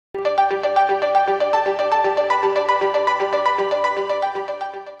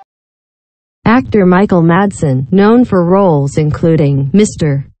Actor Michael Madsen, known for roles including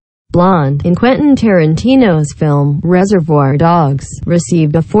Mr. Blonde in Quentin Tarantino's film Reservoir Dogs,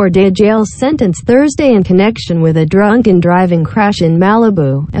 received a 4-day jail sentence Thursday in connection with a drunken driving crash in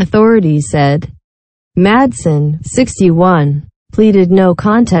Malibu, authorities said. Madsen, 61, pleaded no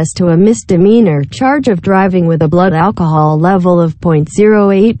contest to a misdemeanor charge of driving with a blood alcohol level of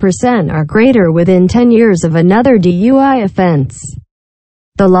 0.08% or greater within 10 years of another DUI offense.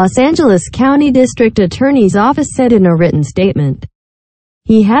 The Los Angeles County District Attorney's Office said in a written statement.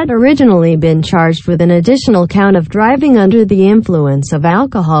 He had originally been charged with an additional count of driving under the influence of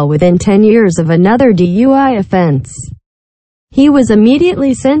alcohol within 10 years of another DUI offense. He was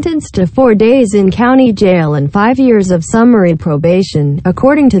immediately sentenced to 4 days in county jail and 5 years of summary probation,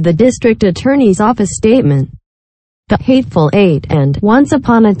 according to the district attorney's office statement. The Hateful Eight and Once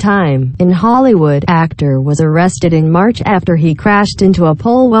Upon a Time in Hollywood actor was arrested in March after he crashed into a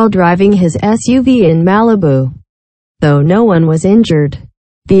pole while driving his SUV in Malibu. Though no one was injured,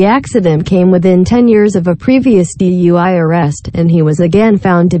 the accident came within 10 years of a previous DUI arrest, and he was again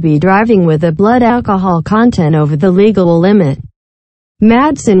found to be driving with a blood alcohol content over the legal limit.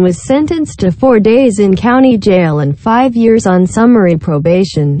 Madsen was sentenced to 4 days in county jail and 5 years on summary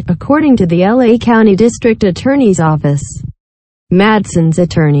probation, according to the LA County District Attorney's Office. Madsen's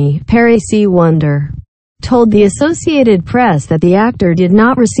attorney, Perry C. Wonder, told the Associated Press that the actor did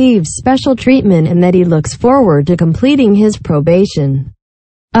not receive special treatment and that he looks forward to completing his probation.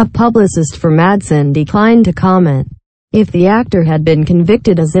 A publicist for Madsen declined to comment. If the actor had been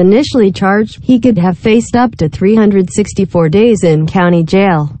convicted as initially charged, he could have faced up to 364 days in county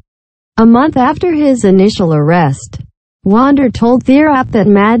jail. A month after his initial arrest, Wander told TheWrap that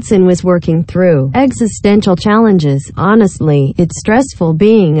Madsen was working through existential challenges. Honestly, it's stressful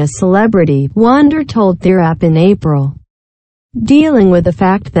being a celebrity, Wander told TheWrap in April. Dealing with the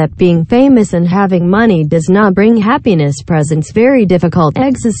fact that being famous and having money does not bring happiness presents very difficult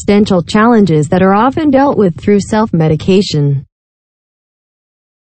existential challenges that are often dealt with through self-medication.